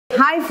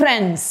Hi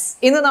friends,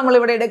 ഇന്ന് നമ്മൾ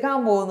ഇവിടെ എടുക്കാൻ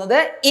പോകുന്നത്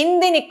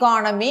ഇന്ത്യൻ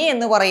ഇക്കോണമി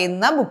എന്ന്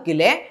പറയുന്ന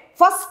ബുക്കിലെ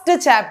ഫസ്റ്റ്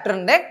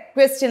ചാപ്റ്ററിന്റെ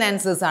ക്വസ്റ്റ്യൻ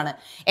ആൻസേഴ്സ് ആണ്.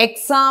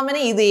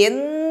 എക്സാമിന് ഇത്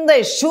എന്ത്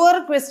ഷുവർ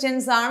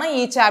ക്വസ്റ്റ്യൻസ് ആണ്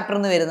ഈ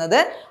ചാപ്റ്ററിൽ വരുന്നത്.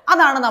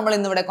 അതാണ് നമ്മൾ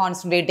ഇന്ന് ഇവിടെ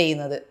കോൺസെൻട്രേറ്റ്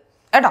ചെയ്യുന്നത്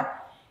കേട്ടോ.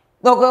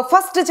 നോക്ക്,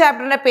 ഫസ്റ്റ്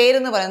ചാപ്റ്ററിന്റെ പേര്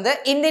എന്ന് പറയുന്നത്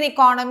Indian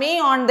economy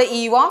on the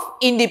eve of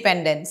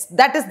independence.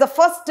 That is the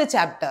first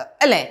chapter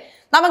അല്ലേ.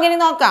 നമുക്കിനി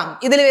നോക്കാം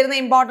ഇതിൽ വരുന്ന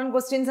ഇമ്പോർട്ടൻറ്റ്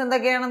ക്വസ്റ്റ്യൻസ്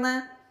എന്തൊക്കെയാണെന്ന്.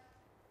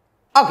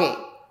 Okay.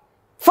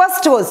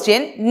 First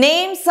question,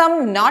 name some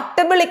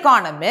notable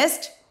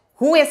economists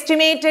who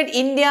estimated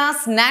India's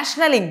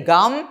national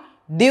income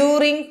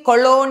during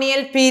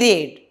colonial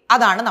period.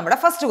 അതാണ് നമ്മുടെ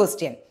ഫസ്റ്റ്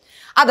ക്വസ്റ്റ്യൻ.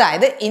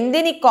 അതായത്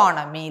Indian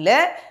ഇക്കോണമിയിൽ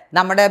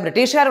നമ്മുടെ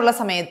ബ്രിട്ടീഷുകാരുള്ള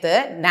സമയത്ത്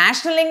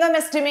നാഷണൽ ഇൻകം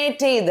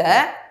എസ്റ്റിമേറ്റ് ചെയ്ത്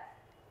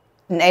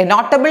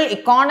നോട്ടബിൾ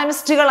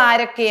ഇക്കോണമിസ്റ്റുകൾ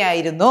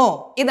ആരൊക്കെയായിരുന്നു,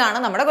 ഇതാണ്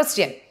നമ്മുടെ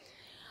ക്വസ്റ്റ്യൻ.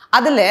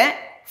 അതിൽ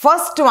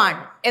ഫസ്റ്റ് വൺ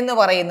എന്ന്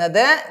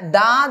പറയുന്നത്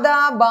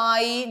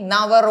ദാദാബായി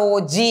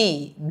നവറോജി.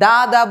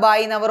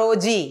 ദാദാബായി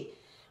നവറോജി.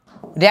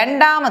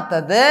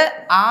 രണ്ടാമത്തത്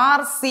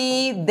R.C.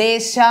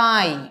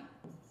 Desai.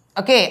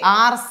 Okay,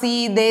 R.C.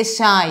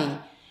 Desai.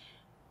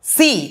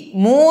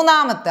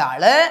 മൂന്നാമത്തെ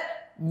ആള്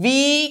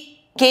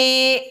V.K.R.V.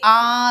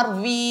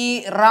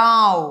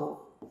 Rao.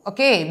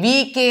 Okay,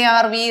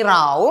 V.K.R.V.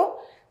 Rao.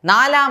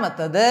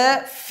 നാലാമത്തത്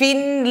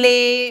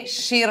Finlay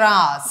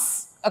Shiraz.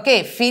 Okay,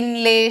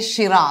 Finlay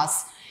Shiraz.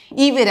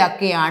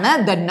 ഇവരൊക്കെയാണ്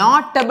the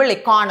notable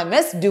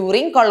economist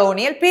during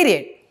colonial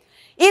period.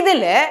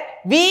 ഇതില്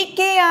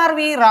V.K.R.V.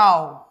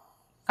 റാവു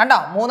കണ്ടോ,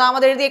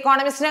 മൂന്നാമത് എഴുതിയ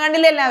ഇക്കോണമിസ്റ്റിനെ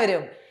കണ്ടില്ലേ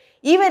എല്ലാവരും.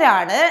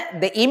 ഇവരാണ്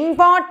ദ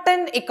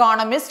ഇമ്പോർട്ടൻറ്റ്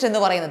ഇക്കോണമിസ്റ്റ് എന്ന്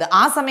പറയുന്നത്.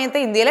 ആ സമയത്ത്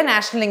ഇന്ത്യയിലെ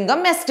national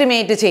income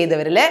estimate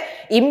ചെയ്തവരില്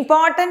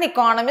important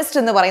economist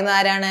എന്ന് പറയുന്നത്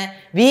ആരാണ്?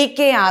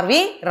 V.K.R.V.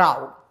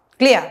 Rao.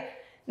 Clear?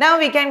 Now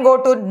we can go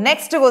to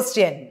next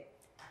question.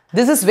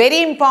 This is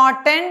very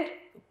important.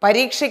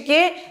 പരീക്ഷയ്ക്ക്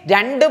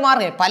 2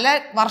 മാർക്ക്, പല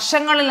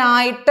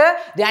വർഷങ്ങളിലായിട്ട്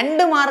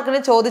 2 മാർക്കിന്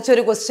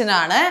ചോദിച്ചൊരു ക്വസ്റ്റ്യൻ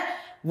ആണ്.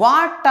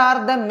 What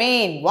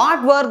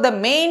were the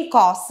main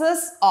causes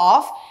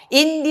of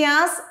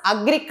India's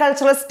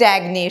agricultural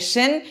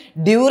stagnation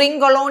during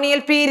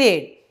colonial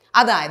period?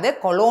 അതായത്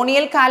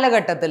colonial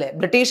കാലഘട്ടത്തിൽ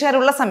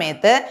ബ്രിട്ടീഷുകാരുള്ള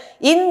സമയത്ത്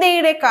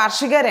ഇന്ത്യയുടെ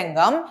കാർഷിക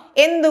രംഗം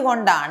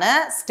എന്തുകൊണ്ടാണ്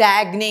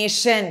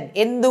സ്റ്റാഗ്നേഷൻ,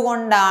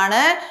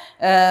 എന്തുകൊണ്ടാണ്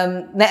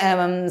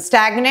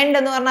സ്റ്റാഗ്നന്റ്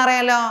എന്ന് പറഞ്ഞാൽ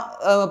അറിയാലോ,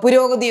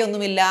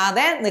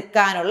 പുരോഗതിയൊന്നുമില്ലാതെ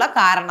നിൽക്കാനുള്ള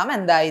കാരണം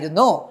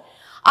എന്തായിരുന്നു?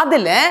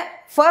 അതില്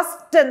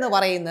ഫസ്റ്റ് എന്ന്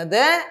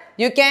പറയുന്നത്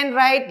you can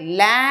write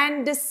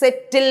land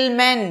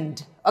settlement.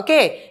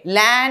 Okay,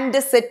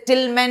 land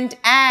settlement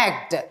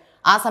act.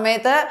 ആ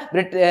സമയത്ത്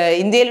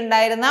ഇന്ത്യയിൽ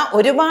ഉണ്ടായിരുന്ന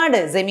ഒരുപാട്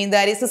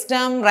ജമീന്ദാരി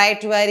സിസ്റ്റം,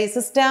 റൈറ്റ് വാരി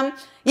സിസ്റ്റം,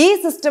 ഈ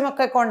സിസ്റ്റം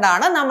ഒക്കെ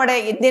കൊണ്ടാണ് നമ്മുടെ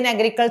ഇന്ത്യൻ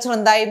അഗ്രികൾച്ചർ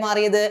എന്തായി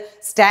മാറിയത്?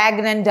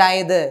 സ്റ്റാഗ്നന്റ്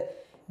ആയത്.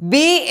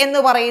 ബി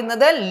എന്ന്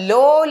പറയുന്നത്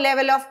low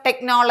level of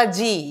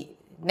technology.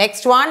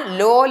 Next one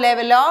low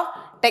level of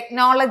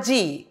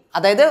technology,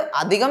 അതായത്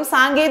അധികം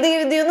സാങ്കേതിക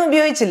വിദ്യയൊന്നും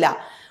ഉപയോഗിച്ചില്ല,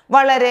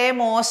 വളരെ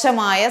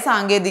മോശമായ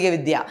സാങ്കേതിക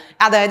വിദ്യ.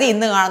 അതായത്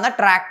ഇന്ന് കാണുന്ന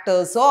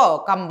ട്രാക്ടേഴ്സോ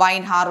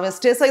കമ്പൈൻഡ്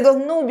ഹാർവെസ്റ്റേഴ്സോ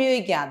ഇതൊന്നും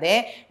ഉപയോഗിക്കാതെ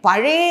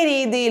പഴയ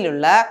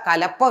രീതിയിലുള്ള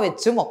കലപ്പ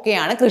വെച്ചും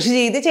ഒക്കെയാണ് കൃഷി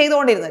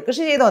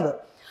ചെയ്തുകൊണ്ടിരുന്നത്.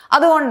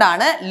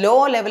 അതുകൊണ്ടാണ് ലോ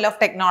ലെവൽ ഓഫ്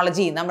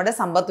ടെക്നോളജി. നമ്മുടെ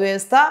സമ്പദ്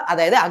വ്യവസ്ഥ,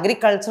 അതായത്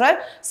അഗ്രികൾച്ചറൽ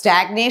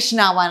സ്റ്റാഗ്നേഷൻ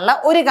ആവാനുള്ള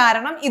ഒരു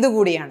കാരണം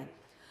ഇതുകൂടിയാണ്.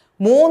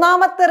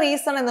 മൂന്നാമത്തെ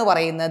റീസൺ എന്ന്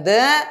പറയുന്നത്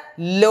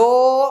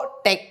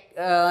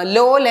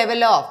low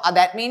level of,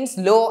 that means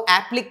law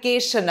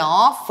application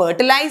of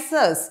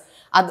fertilisers.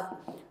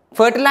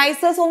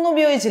 Fertilisers ഒന്നും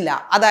ഉപയോഗിച്ചില്ല.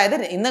 അതായത്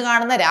ഇന്ന്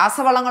കാണുന്ന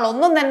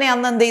രാസവളങ്ങളൊന്നും തന്നെ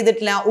അന്ന് എന്ത്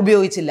ചെയ്തിട്ടില്ല,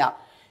 ഉപയോഗിച്ചില്ല.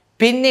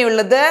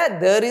 പിന്നെയുള്ളത്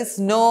there is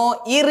no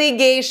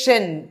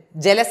irrigation.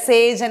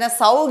 ജലസേചന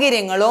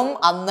സൗകര്യങ്ങളും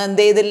അന്ന്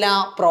എന്ത് ചെയ്തില്ല,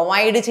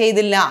 പ്രൊവൈഡ്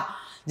ചെയ്തില്ല.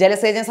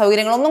 ജലസേചന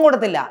സൗകര്യങ്ങളൊന്നും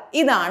കൊടുത്തില്ല.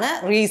 ഇതാണ്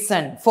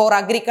reason for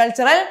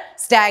agricultural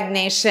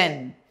stagnation.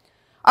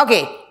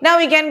 Okay, now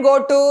we can go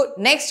to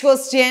next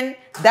question,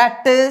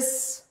 that is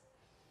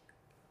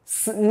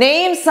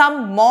name some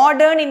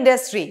modern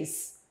industries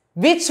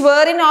which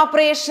were in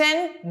operation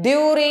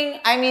during,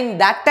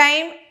 that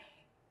time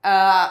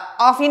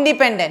of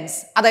independence.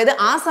 അതായത്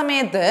ആ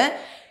സമയത്ത്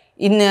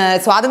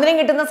സ്വാതന്ത്ര്യം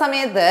കിട്ടുന്ന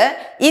സമയത്ത്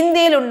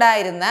ഇന്ത്യയിൽ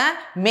ഉണ്ടായിരുന്ന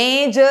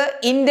മേജർ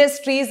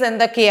ഇൻഡസ്ട്രീസ്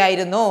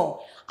എന്തൊക്കെയായിരുന്നു?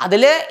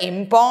 അതിൽ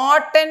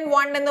ഇമ്പോർട്ടൻറ്റ്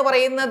വൺ എന്ന്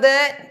പറയുന്നത്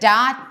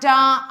Tata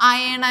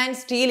iron and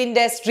steel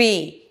industry.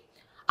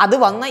 അത്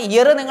വന്ന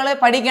ഇയർ നിങ്ങൾ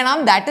പഠിക്കണം.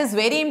 That is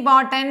very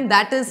important.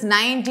 That is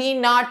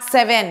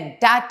 1907,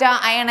 Tata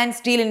iron and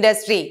steel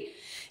industry.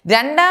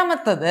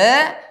 രണ്ടാമത്തത്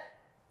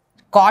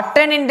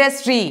cotton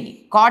industry.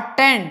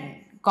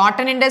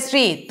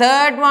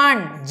 Third one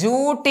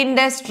jute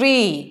industry.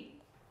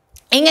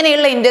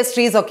 ഇങ്ങനെയുള്ള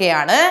ഇൻഡസ്ട്രീസ്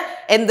ഒക്കെയാണ്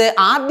എന്ത്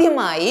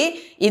ആദ്യമായി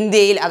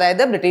ഇന്ത്യയിൽ,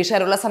 അതായത്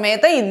ബ്രിട്ടീഷുകാരുള്ള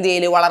സമയത്ത്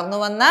ഇന്ത്യയിൽ വളർന്നു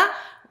വന്ന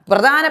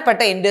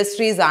പ്രധാനപ്പെട്ട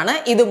ഇൻഡസ്ട്രീസ് ആണ്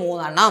ഇത്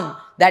 3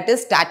 that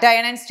is Tata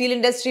iron and steel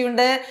industry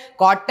ഉണ്ട്,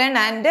 cotton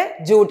and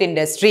jute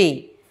industry.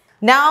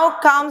 Now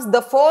comes the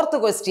fourth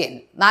question.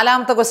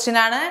 4ാമത്തെ question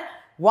ആണ്,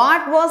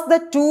 what was the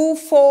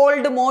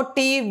twofold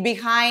motive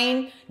behind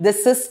the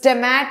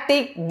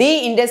systematic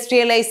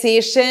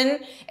deindustrialization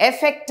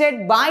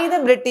effected by the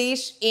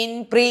British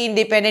in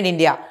pre-independent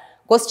India?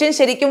 Question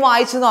ശരിക്കും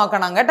വായിച്ചു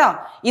നോക്കണം കേട്ടോ.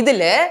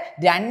 ഇതില്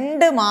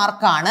 2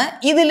 മാർക്കാണ്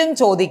ഇതിലും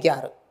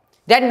ചോദിക്കാറ്.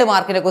 2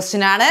 മാർക്കിന്റെ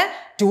ക്വസ്റ്റ്യൻ ആണ്.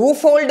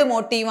 2-fold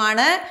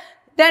മോട്ടീവാണ്.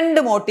 2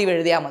 മോട്ടീവ്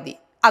എഴുതിയാൽ മതി.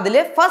 അതിൽ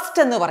ഫസ്റ്റ്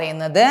എന്ന്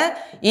പറയുന്നത്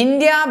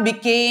India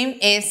became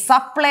A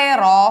supplier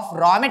of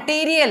raw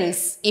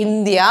materials.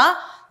 India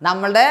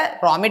നമ്മളുടെ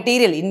റോ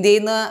മെറ്റീരിയൽ,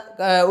 ഇന്ത്യയിൽ നിന്ന്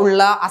ഉള്ള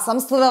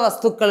അസംസ്കൃത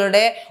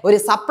വസ്തുക്കളുടെ ഒരു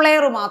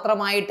സപ്ലയർ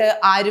മാത്രമായിട്ട്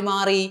ആര്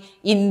മാറി?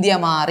 ഇന്ത്യ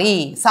മാറി.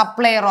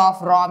 Supplier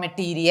of raw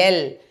material.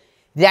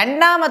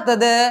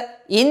 രണ്ടാമത്തത്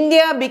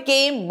India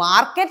became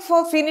market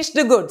four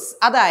finished goods.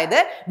 അതായത്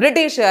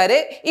ബ്രിട്ടീഷുകാർ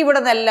ഇവിടെ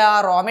നിന്ന് എല്ലാ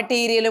റോ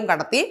മെറ്റീരിയലും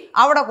കടത്തി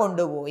അവിടെ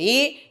കൊണ്ടുപോയി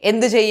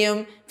എന്ത് ചെയ്യും?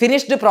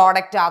 ഫിനിഷ്ഡ്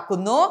പ്രോഡക്റ്റ്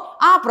ആക്കുന്നു.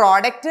 ആ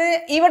പ്രോഡക്റ്റ്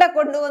ഇവിടെ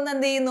കൊണ്ടുവന്ന്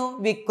എന്ത് ചെയ്യുന്നു?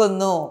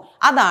 വിൽക്കുന്നു.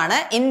 അതാണ്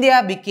India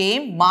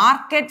became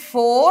market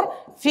four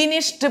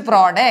finished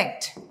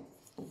product.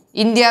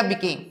 India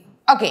became.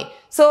 Okay,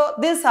 so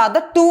this are the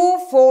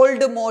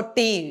 2-fold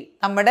motive.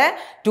 നമ്മുടെ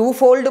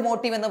 2-fold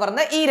മോട്ടീവ് എന്ന്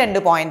പറഞ്ഞ ഈ 2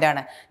 പോയിന്റ്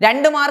ആണ്.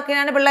 2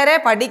 മാർക്കിനാണ് പിള്ളേരെ,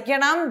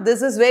 പഠിക്കണം.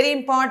 This is very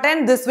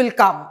important. This will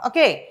come.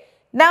 Okay,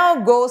 now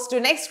goes to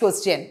next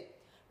question.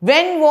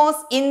 When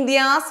was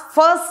India's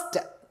first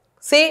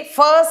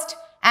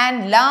and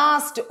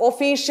last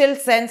official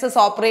census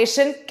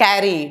operation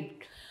carried?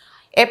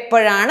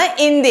 എപ്പോഴാണ്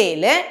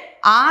ഇന്ത്യയിൽ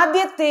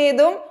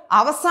ആദ്യത്തേതും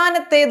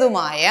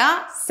അവസാനത്തേതുമായ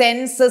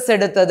സെൻസസ്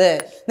എടുത്തത്?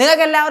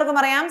 നിങ്ങൾക്ക് എല്ലാവർക്കും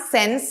അറിയാം,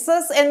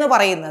 സെൻസസ് എന്ന്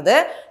പറയുന്നത്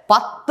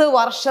 10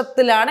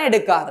 വർഷത്തിലാണ്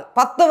എടുക്കാറ്.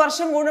 10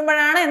 വർഷം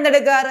കൂടുമ്പോഴാണ്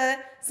എന്തെടുക്കാറ്?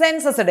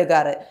 സെൻസസ്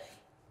എടുക്കാറ്.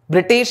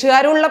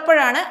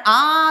 ബ്രിട്ടീഷുകാരുള്ളപ്പോഴാണ്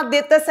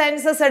ആദ്യത്തെ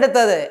സെൻസസ്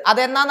എടുത്തത്.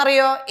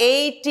 അതെന്താണെന്നറിയോ?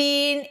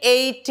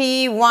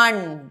 1881,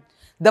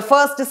 the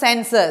first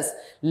census.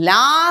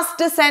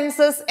 Last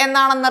census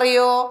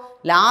എന്നാണെന്നറിയോ?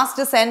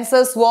 Last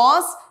census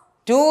was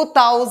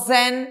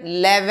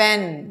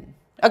 2011.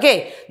 Okay,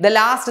 the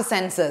last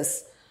census.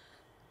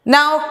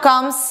 Now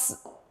comes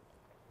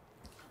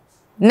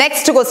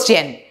next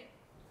question.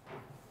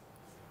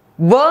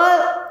 Were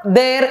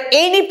there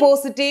any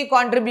positive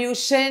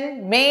contribution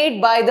made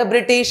by the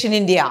British in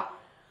India?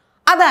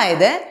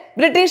 അതായത്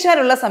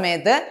ബ്രിട്ടീഷുകാരുള്ള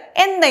സമയത്ത്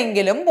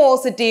എന്തെങ്കിലും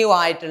പോസിറ്റീവ്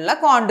ആയിട്ടുള്ള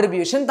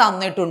കോൺട്രിബ്യൂഷൻ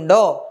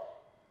തന്നിട്ടുണ്ടോ?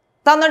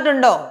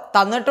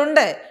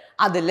 തന്നിട്ടുണ്ട്.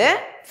 അതില്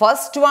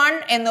first one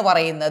എന്ന്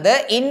പറയുന്നത്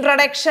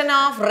introduction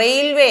of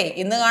railway.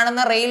 ഇന്ന്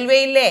കാണുന്ന റെയിൽവേ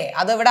ഇല്ലേ,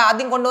 അത് ഇവിടെ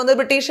ആദ്യം കൊണ്ടുവന്നത്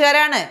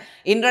ബ്രിട്ടീഷുകാരാണ്.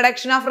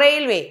 Introduction of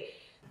railway.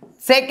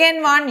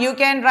 Second one you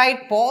can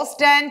write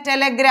post and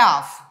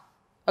telegraph.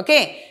 Okay,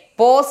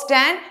 post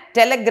and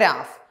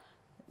telegraph.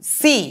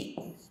 C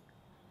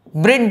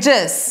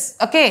bridges.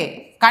 Okay,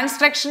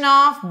 construction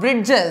of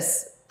bridges,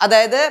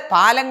 അതായത്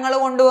പാലങ്ങൾ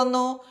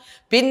കൊണ്ടുവന്നു.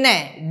 പിന്നെ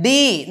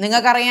ഡി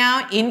നിങ്ങൾക്കറിയാം,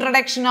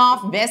 ഇൻട്രൊഡക്ഷൻ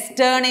ഓഫ്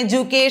വെസ്റ്റേൺ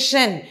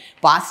എഡ്യൂക്കേഷൻ.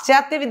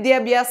 പാശ്ചാത്യ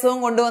വിദ്യാഭ്യാസവും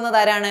കൊണ്ടുവന്നത്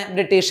ആരാണ്?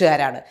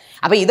 ബ്രിട്ടീഷുകാരാണ്.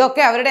 അപ്പൊ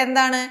ഇതൊക്കെ അവരുടെ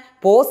എന്താണ്?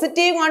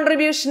 പോസിറ്റീവ്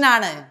കോൺട്രിബ്യൂഷൻ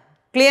ആണ്.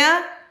 Clear?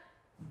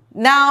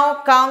 Now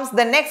comes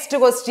the next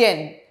question.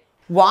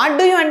 What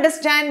do you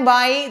understand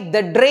by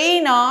the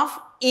drain of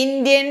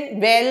Indian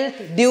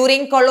wealth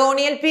during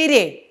colonial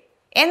period?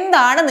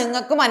 എന്താണ്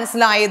നിങ്ങൾക്ക്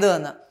മനസ്സിലായത്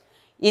എന്ന്?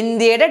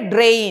 ഇന്ത്യയുടെ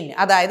ഡ്രെയിൻ,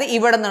 അതായത്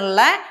ഇവിടെ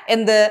നിന്നുള്ള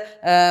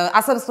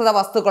അസംസ്കൃത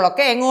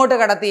വസ്തുക്കളൊക്കെ എങ്ങോട്ട്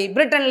കടത്തി?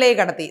 ബ്രിട്ടനിലേക്ക്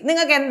കടത്തി.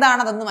 നിങ്ങൾക്ക് എന്താണ്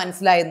അതെന്ന്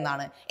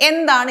മനസ്സിലായതെന്നാണ്.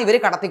 എന്താണ് ഇവർ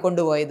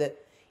കടത്തിക്കൊണ്ടുപോയത്?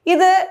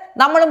 ഇത്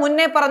നമ്മൾ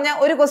മുന്നേ പറഞ്ഞ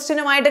ഒരു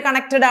ക്വസ്റ്റ്യനുമായിട്ട്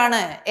കണക്റ്റഡ്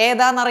ആണ്.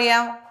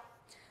 ഏതാണെന്നറിയാം?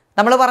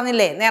 നമ്മൾ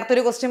പറഞ്ഞില്ലേ നേരത്തെ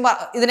ഒരു ക്വസ്റ്റ്യൻ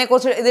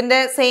ഇതിനെക്കുറിച്ച്,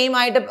 ഇതിന്റെ സെയിം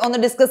ആയിട്ട് ഒന്ന്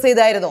ഡിസ്കസ്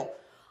ചെയ്തായിരുന്നു.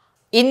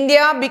 India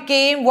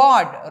became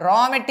what?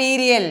 Raw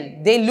material.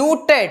 They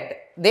looted,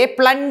 they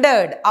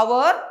plundered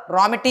our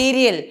raw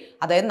material.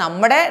 അതായത്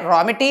നമ്മുടെ റോ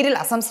മെറ്റീരിയൽ,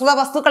 അസംസ്കൃത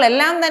വസ്തുക്കൾ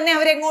എല്ലാം തന്നെ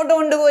അവരെങ്ങോട്ട്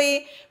കൊണ്ടുപോയി?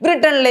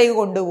 ബ്രിട്ടനിലേക്ക്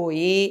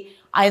കൊണ്ടുപോയി.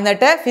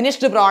 എന്നിട്ട്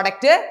ഫിനിഷ്ഡ്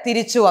പ്രോഡക്റ്റ്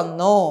തിരിച്ചു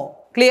വന്നു.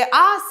 ക്ലിയർ?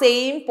 ആ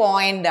സെയിം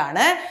പോയിന്റ്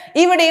ആണ്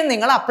ഇവിടെയും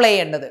നിങ്ങൾ അപ്ലൈ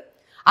ചെയ്യേണ്ടത്.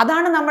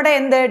 അതാണ് നമ്മുടെ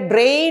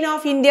ഡ്രെയിൻ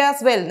ഓഫ്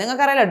ഇന്ത്യാസ് വെൽത്ത്.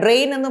 നിങ്ങൾക്കറിയാലോ,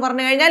 ഡ്രെയിൻ എന്ന്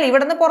പറഞ്ഞു കഴിഞ്ഞാൽ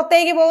ഇവിടെ നിന്ന്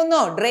പുറത്തേക്ക്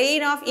പോകുന്നു.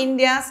 ഡ്രെയിൻ ഓഫ്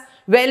ഇന്ത്യാസ്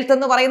വെൽത്ത്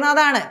എന്ന് പറയുന്നത്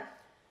അതാണ്.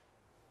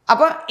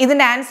 അപ്പൊ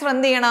ഇതിന്റെ ആൻസർ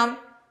എന്ത് ചെയ്യണം?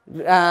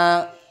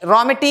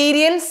 റോ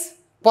മെറ്റീരിയൽസ്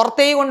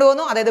പുറത്തേക്ക്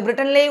കൊണ്ടുപോകുന്നു, അതായത്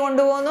ബ്രിട്ടനിലേക്ക്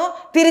കൊണ്ടുപോകുന്നു,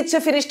 തിരിച്ച്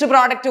ഫിനിഷ്ഡ്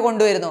പ്രോഡക്റ്റ്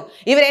കൊണ്ടുവരുന്നു.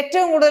 ഇവർ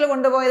ഏറ്റവും കൂടുതൽ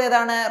കൊണ്ടുപോയത്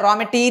ഏതാണ്? റോ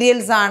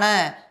മെറ്റീരിയൽസ് ആണ്,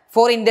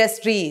 ഫോർ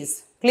ഇൻഡസ്ട്രീസ്.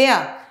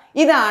 ക്ലിയർ?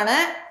 ഇതാണ്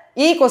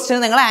ഈ ക്വസ്റ്റ്യൻ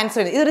നിങ്ങൾ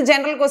ആൻസർ ചെയ്ത്. ഇതൊരു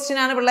ജനറൽ ക്വസ്റ്റ്യൻ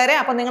ആണ് പിള്ളേരെ,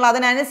 അപ്പൊ നിങ്ങൾ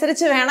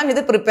അതിനനുസരിച്ച് വേണം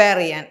ഇത് പ്രിപ്പയർ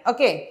ചെയ്യാൻ.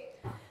 Okay,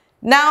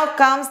 now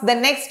comes the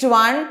next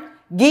one.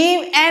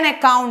 Give an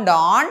account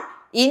on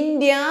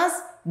India's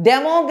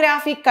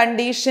demographic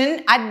condition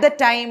at the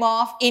time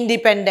of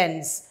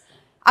independence.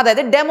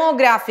 അതായത്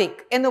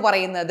ഡെമോഗ്രാഫിക് എന്ന്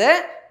പറയുന്നത്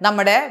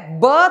നമ്മുടെ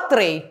ബർത്ത്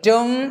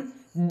റേറ്റും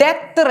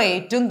ഡെത്ത്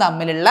റേറ്റും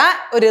തമ്മിലുള്ള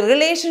ഒരു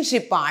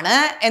റിലേഷൻഷിപ്പാണ്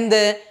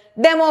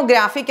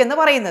ഡെമോഗ്രാഫിക് എന്ന്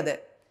പറയുന്നത്.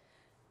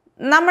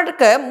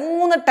 നമ്മൾക്ക്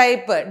 3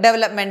 ടൈപ്പ്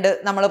ഡെവലപ്മെന്റ്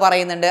നമ്മൾ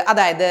പറയുന്നുണ്ട്.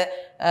 അതായത്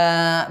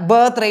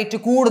ബർത്ത് റേറ്റ്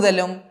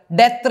കൂടുതലും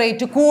ഡെത്ത്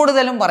റേറ്റ്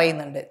കൂടുതലും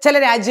പറയുന്നുണ്ട്. ചില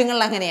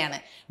രാജ്യങ്ങളിൽ അങ്ങനെയാണ്.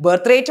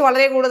 ബർത്ത് റേറ്റ്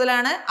വളരെ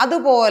കൂടുതലാണ്,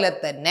 അതുപോലെ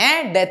തന്നെ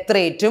ഡെത്ത്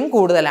റേറ്റും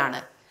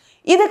കൂടുതലാണ്.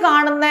 ഇത്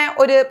കാണുന്ന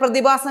ഒരു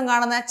പ്രതിഭാസം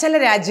കാണുന്ന ചില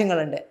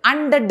രാജ്യങ്ങളുണ്ട്.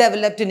 അണ്ടർ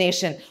ഡെവലപ്ഡ്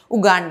നേഷൻ,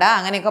 ഉഗാണ്ട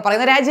അങ്ങനെയൊക്കെ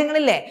പറയുന്ന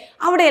രാജ്യങ്ങളില്ലേ,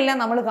 അവിടെയെല്ലാം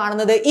നമ്മൾ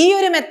കാണുന്നത് ഈ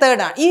ഒരു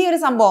മെത്തേഡാണ്, ഈ ഒരു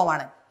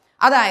സംഭവമാണ്.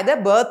 അതായത്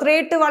ബർത്ത്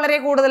റേറ്റ് വളരെ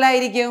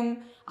കൂടുതലായിരിക്കും,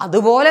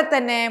 അതുപോലെ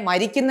തന്നെ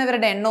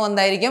മരിക്കുന്നവരുടെ എണ്ണം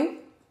എന്തായിരിക്കും?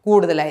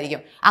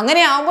 കൂടുതലായിരിക്കും.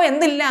 അങ്ങനെ ആവുമ്പോൾ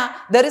എന്തില്ല?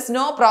 There is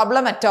no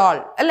problem at all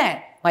അല്ലേ?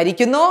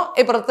 മരിക്കുന്നു,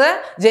 ഇപ്പുറത്ത്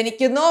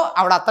ജനിക്കുന്നു,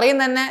 അവിടെ അത്രയും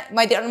തന്നെ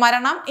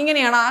മരണം,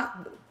 ഇങ്ങനെയാണ് ആ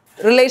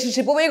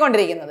റിലേഷൻഷിപ്പ്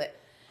പോയിക്കൊണ്ടിരിക്കുന്നത്.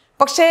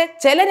 പക്ഷേ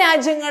ചില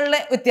രാജ്യങ്ങളിൽ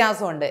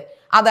വ്യത്യാസമുണ്ട്.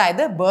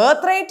 അതായത്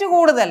ബർത്ത് റേറ്റ്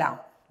കൂടുതലാണ്,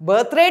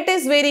 birth rate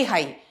is very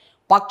high,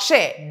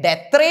 പക്ഷേ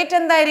ഡെത്ത് റേറ്റ്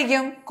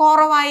എന്തായിരിക്കും?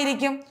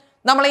 കുറവായിരിക്കും.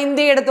 നമ്മൾ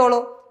ഇന്ത്യ എടുത്തോളൂ.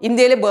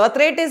 ഇന്ത്യയിൽ birth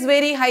rate is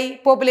very high,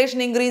 population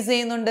increase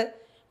ചെയ്യുന്നുണ്ട്,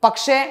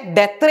 പക്ഷേ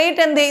ഡെത്ത്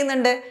റേറ്റ് എന്ത്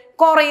ചെയ്യുന്നുണ്ട്?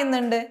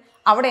 കുറയുന്നുണ്ട്.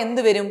 അവിടെ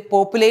എന്ത് വരും?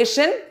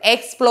 Population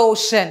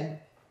explosion.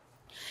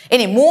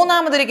 ഇനി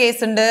മൂന്നാമതൊരു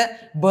കേസ് ഉണ്ട്,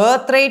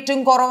 ബർത്ത് റേറ്റും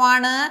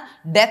കുറവാണ്,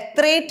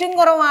 ഡെത്ത് റേറ്റും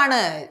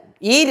കുറവാണ്.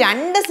 ഈ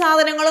രണ്ട്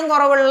സാധനങ്ങളും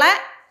കുറവുള്ള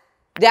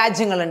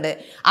രാജ്യങ്ങളുണ്ട്.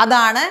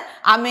 അതാണ്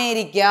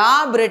അമേരിക്ക,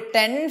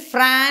 ബ്രിട്ടൻ,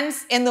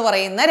 ഫ്രാൻസ് എന്ന്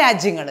പറയുന്ന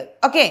രാജ്യങ്ങൾ.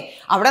 ഓക്കെ,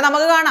 അവിടെ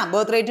നമുക്ക് കാണാം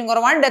ബർത്ത് റേറ്റും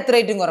കുറവാണ്, ഡെത്ത്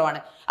റേറ്റും കുറവാണ്.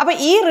 അപ്പൊ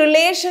ഈ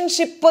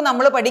റിലേഷൻഷിപ്പ്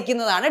നമ്മൾ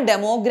പഠിക്കുന്നതാണ്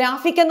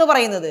ഡെമോഗ്രാഫിക് എന്ന്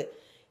പറയുന്നത്.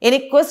 ഇനി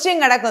ക്വസ്റ്റ്യൻ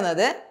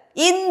കിടക്കുന്നത്,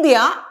 ഇന്ത്യ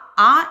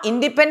ആ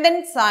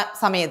ഇൻഡിപെൻഡൻസ്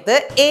സമയത്ത്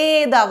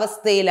ഏത്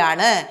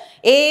അവസ്ഥയിലാണ്,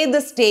 ഏത്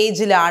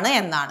സ്റ്റേജിലാണ്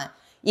എന്നാണ്.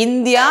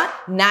 ഇന്ത്യ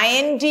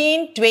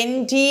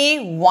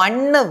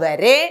 1921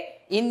 വരെ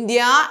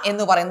ഇന്ത്യ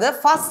എന്ന് പറയുന്നത്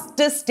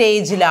ഫസ്റ്റ്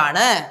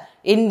സ്റ്റേജിലാണ്.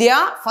 ഇന്ത്യ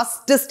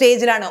ഫസ്റ്റ്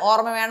സ്റ്റേജിലാണ്.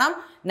 ഓർമ്മ വേണം,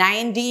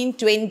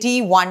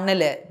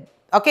 1921.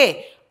 Okay,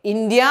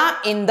 India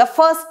in the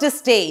first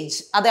stage.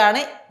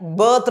 അതാണ്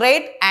birth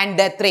rate and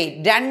death rate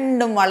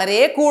രണ്ടും വളരെ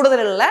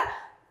കൂടുതലുള്ള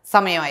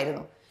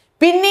സമയമായിരുന്നു.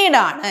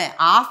 പിന്നീടാണ്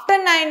ആഫ്റ്റർ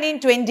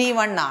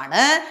 1921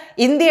 ആണ്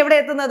ഇന്ത്യ എവിടെ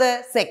എത്തുന്നത്?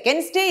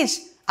 Second stage.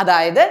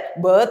 അതായത്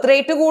ബർത്ത്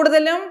റേറ്റ്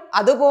കൂടുതലും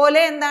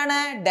അതുപോലെ എന്താണ്?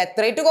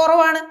 ഡെത്ത് റേറ്റ്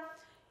കുറവാണ്.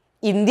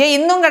 ഇന്ത്യ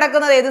ഇന്നും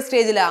കിടക്കുന്നത് ഏത്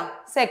സ്റ്റേജിലാണ്?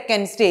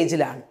 സെക്കൻഡ്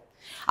സ്റ്റേജിലാണ്.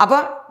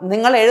 അപ്പം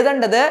നിങ്ങൾ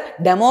എഴുതേണ്ടത്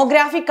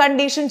ഡെമോഗ്രാഫിക്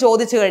കണ്ടീഷൻ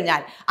ചോദിച്ചു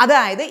കഴിഞ്ഞാൽ,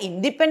 അതായത്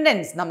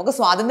ഇൻഡിപെൻഡൻസ് നമുക്ക്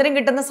സ്വാതന്ത്ര്യം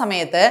കിട്ടുന്ന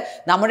സമയത്ത്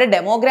നമ്മുടെ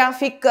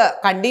ഡെമോഗ്രാഫിക്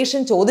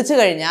കണ്ടീഷൻ ചോദിച്ചു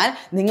കഴിഞ്ഞാൽ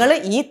നിങ്ങൾ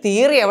ഈ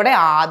തിയറി എവിടെ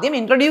ആദ്യം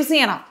ഇൻട്രൊഡ്യൂസ്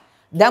ചെയ്യണം.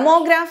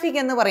 ഡെമോഗ്രാഫിക്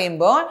എന്ന്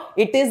പറയുമ്പോൾ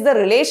it is the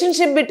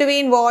relationship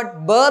between what?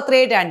 Birth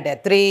rate and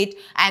death rate.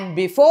 And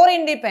before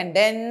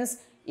independence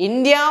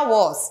India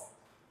was,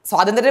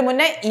 സ്വാതന്ത്ര്യത്തിന്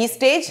മുന്നേ ഈ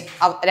സ്റ്റേജ്,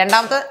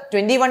 രണ്ടാമത്തെ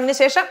 21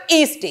 ശേഷം ഈ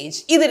സ്റ്റേജ്.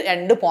 ഇത്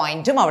രണ്ട്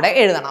പോയിന്റും അവിടെ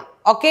എഴുതണം.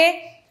 ഓക്കെ.